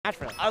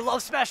Smashville. I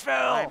love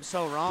Smashville! I'm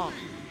so wrong.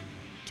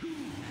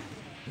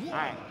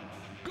 Alright.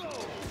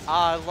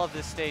 I love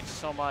this stage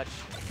so much.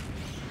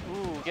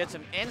 Ooh, get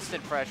some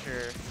instant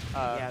pressure.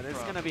 Yeah, there's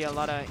going to be a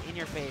lot of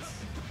in-your-face.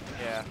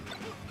 Yeah.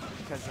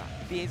 Because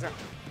these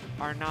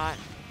are not,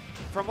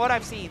 from what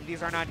I've seen,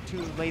 these are not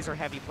two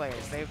laser-heavy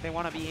players. They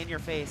want to be in your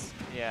face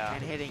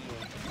and hitting you.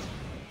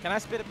 Can I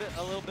spit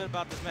a little bit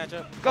about this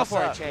matchup? Go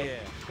for it, Che.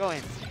 Yeah. Go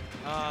in.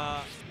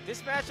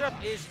 This matchup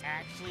is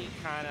actually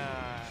kind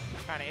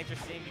of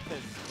interesting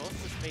because both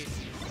of the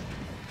spaces,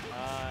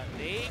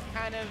 they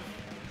kind of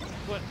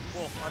put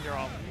Wolf under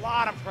a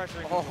lot of pressure.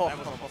 That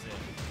was almost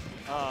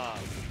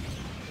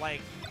it.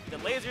 Like the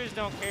lasers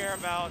don't care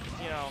about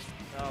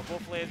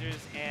Wolf lasers,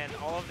 and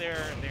all of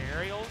their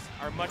aerials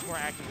are much more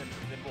active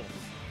than Wolf's.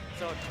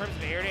 So in terms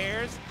of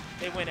air-to-airs,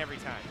 they win every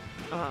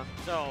time.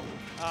 So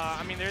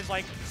I mean, there's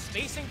like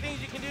spacing things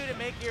you can do to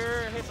make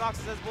your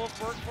hitboxes as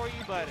Wolf work for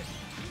you, but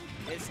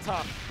it's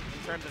tough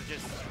in terms of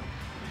just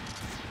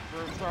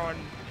throwing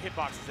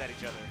hitboxes at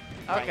each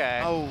other.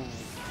 Okay. Right. Oh,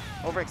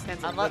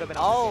 overextensive. A little bit.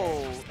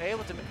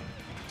 Able to.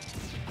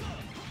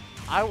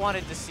 I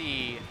wanted to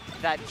see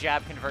that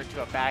jab convert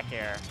to a back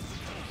air.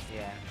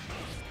 Yeah.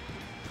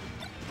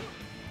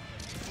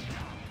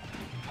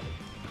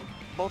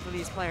 Both of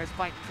these players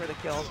fighting for the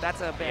kills.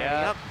 That's a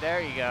bad. Yep.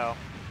 There you go.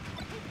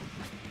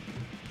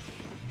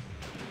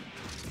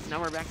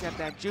 Now we're back at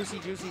that juicy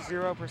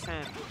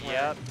 0%.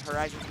 Yep.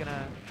 Horizon's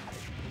gonna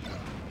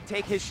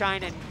take his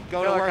shine and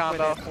go Killer to work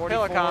combo. with it.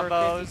 44,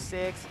 combos.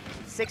 56,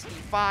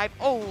 65.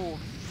 Oh,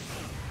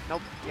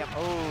 nope. Yep.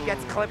 Oh.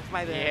 Gets clipped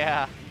by the.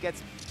 Yeah.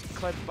 Gets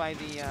clipped by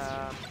the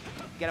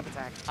get up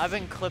attack. I've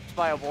been clipped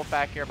by a Wolf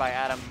back here by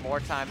Adam more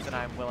times than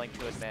I'm willing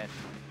to admit.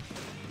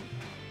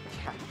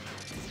 Yeah.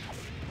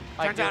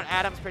 Like, Turns out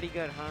Adam's pretty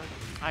good, huh?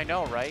 I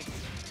know, right?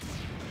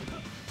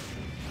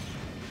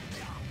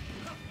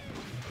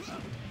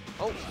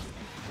 Oh,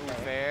 ooh,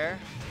 fair.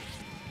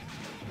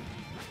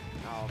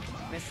 Oh,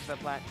 misses the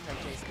plat tech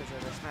chase because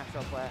of the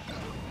Smashville plat.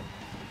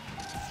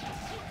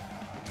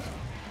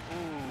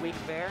 Ooh, weak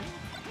fair.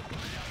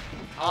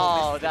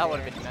 Oh, missed that the would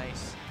have air. been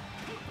nice.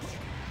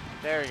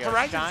 There you go.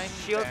 Horizon's Shine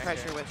shield back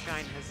pressure there. with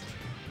Shine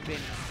has been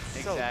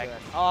so Exactly.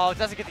 good. Oh, it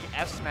doesn't get the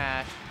F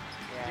smash.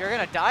 Yeah. You're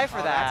gonna die for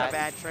that. That's a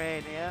bad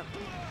trade. Yep.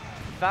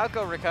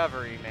 Falco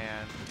recovery,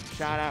 man.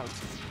 Shout out.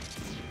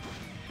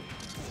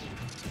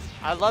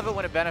 I love it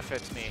when it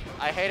benefits me.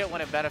 I hate it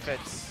when it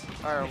benefits,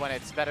 or when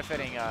it's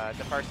benefiting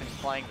the person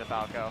playing the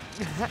Falco.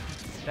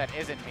 That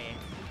isn't me.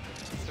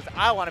 Because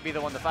I want to be the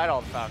one to fight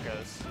all the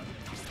Falcos.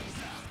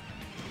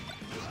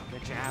 The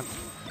jab.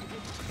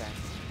 Okay.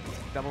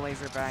 Double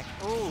laser back.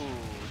 Ooh,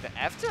 the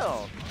F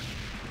tilt.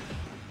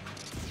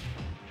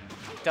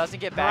 Doesn't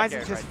get back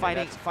Horizon's air. just right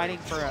there. fighting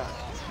for a.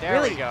 There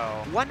really, we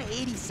go.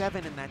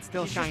 187 and that's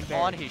still He's Shine just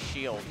Bear. on his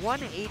shield.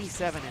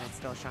 187 and it's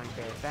still Shine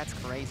Bear. That's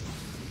crazy.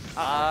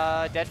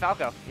 Dead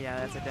Falco. Yeah,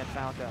 that's a dead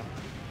Falco.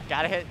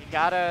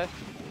 Gotta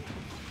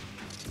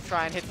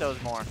try and hit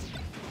those more.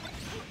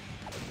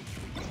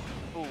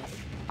 Ooh.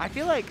 I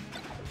feel like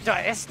The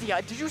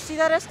SDI. Did you see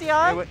that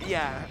SDI?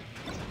 yeah,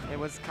 it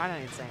was kind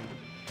of insane.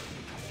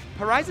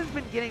 Horizon's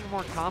been getting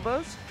more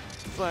combos,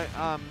 but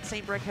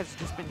Saint Brick has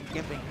just been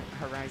gimping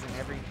Horizon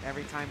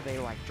every time they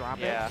like drop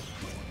it. Yeah.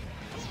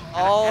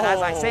 And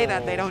as I say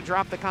that, they don't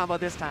drop the combo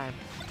this time.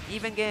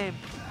 Even game.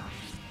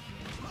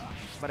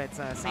 But it's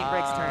Saint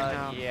Brick's turn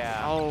now.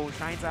 Yeah. Oh,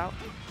 Shine's out.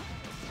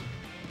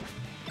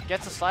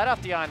 Gets a slide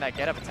off DI on that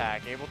get up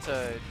attack, able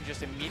to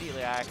just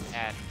immediately act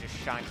and just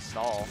Shine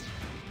stall.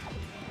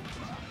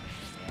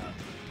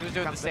 He was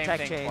doing the Comes the same tech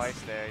thing chase.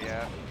 twice there,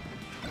 yeah.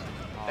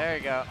 Oh. There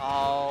you go.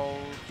 Oh,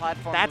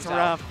 platform That's moves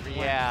rough. out. When,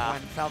 Yeah.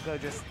 when Falco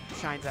just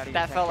shines out of your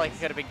That tech felt like it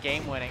chase. could have been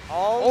game winning.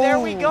 Oh, there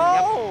we Oh,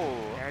 go.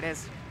 Yep. There it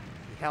is.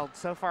 He held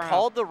so far out.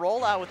 Called the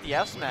rollout with the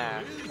F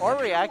smash or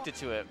reacted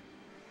to it.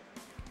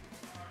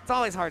 It's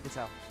always hard to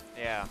tell.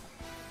 Yeah.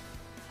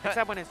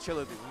 Except when it's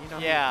Chilupi.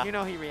 Yeah. You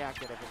know he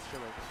reacted if it's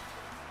Chilupi.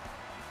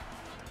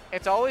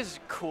 It's always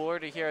cooler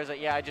to hear. It's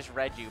like, yeah, I just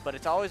read you, but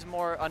it's always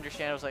more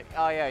understandable. It's like,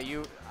 oh yeah,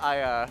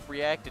 I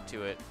reacted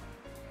to it.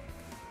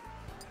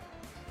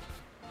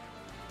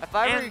 If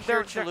I ever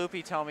hear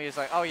Chalupi tell me, it's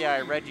like, oh yeah,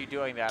 I read you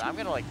doing that, I'm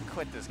gonna like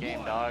quit this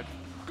game, dog.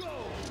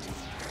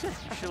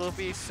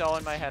 Chalupi's so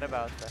in my head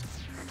about that.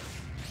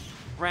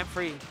 Rent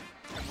free.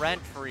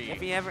 Rent free.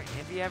 If he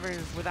ever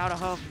is without a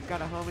home, you've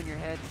got a home in your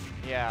head.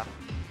 Yeah.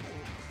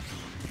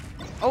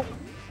 Oh.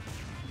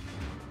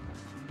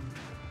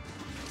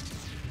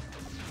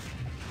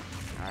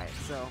 All right,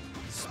 so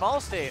Small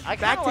state. I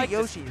back kind of to like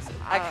Yoshi's.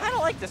 I kind of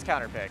like this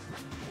counter pick.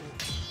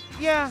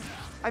 Yeah,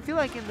 I feel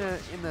like in the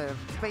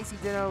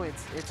Spacey Ditto,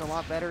 it's a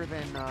lot better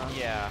than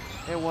Yeah.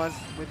 it was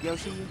with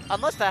Yoshi,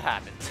 Unless that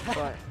happens.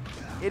 but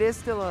it is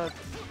still a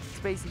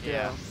Spacey Ditto.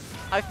 Yeah.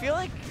 I feel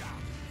like,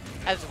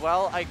 as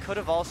well, I could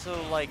have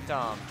also liked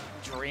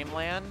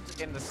Dreamland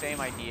in the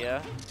same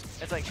idea.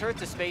 It's like, sure,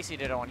 it's a Spacey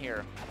Ditto on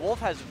here. Wolf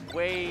has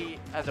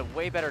a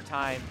way better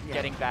time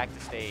getting back to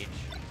stage.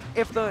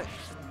 If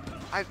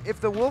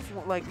the Wolf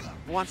like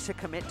wants to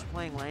commit to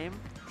playing lame,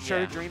 sure,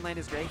 Yeah. Dreamland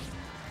is great.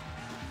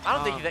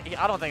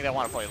 I don't think they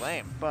want to play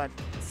lame. But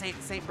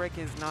Saint Brick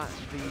is not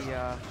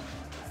the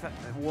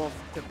wolf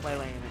to play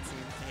lane, it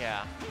seems.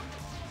 Yeah.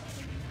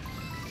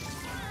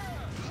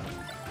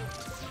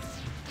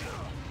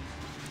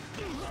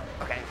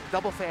 Okay,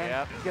 double fair.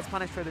 Yep. Gets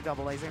punished for the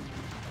double laser.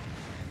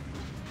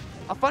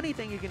 A funny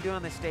thing you can do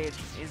on this stage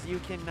is you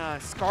can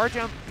scar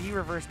jump, B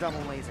reverse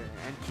double laser,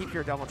 and keep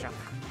your double jump.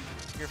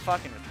 You're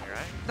fucking with me,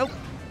 right? Nope.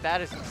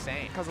 That is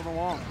insane. Because of the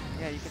wall.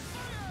 Yeah, you can.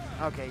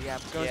 Okay, yeah,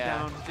 goes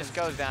down. Just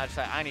goes down. Just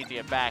like, I need to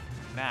get back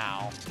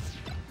now.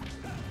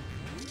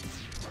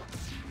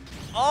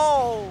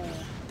 Oh,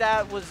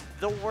 that was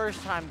the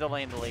worst time to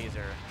lane the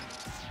laser.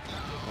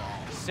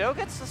 Still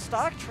gets the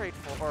stock trade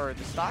or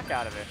the stock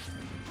out of it.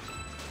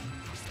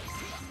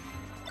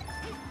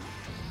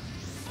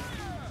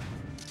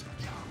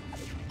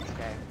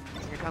 Okay,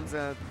 here comes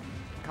a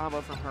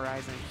combo from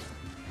Horizon.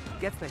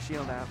 Gets the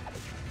shield out.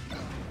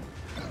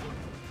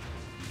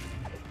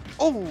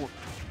 Oh!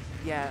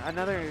 Yeah,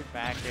 another...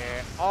 Back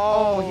there.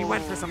 Oh, he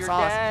went for some you're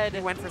sauce. Dead.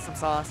 He went for some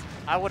sauce.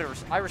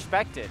 I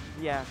respect it,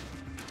 Yeah.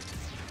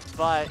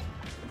 but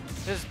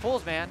this is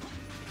pools, man.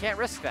 You can't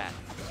risk that.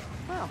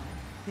 Well,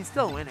 he's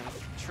still winning.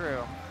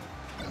 True.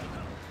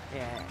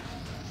 Yeah.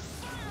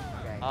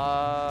 Okay.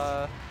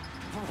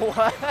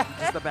 What?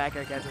 Just the back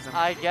air catches him.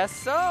 I guess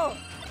so.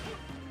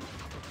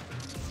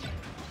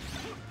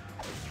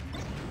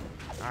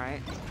 All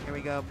right, here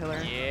we go,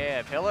 Pillar.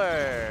 Yeah,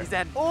 pillar. He's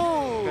dead.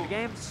 Ooh. Good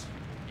games.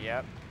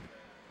 Yep.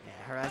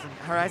 Yeah,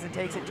 Horizon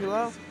takes it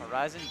 2-0.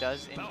 Horizon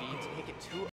does indeed take it 2-0.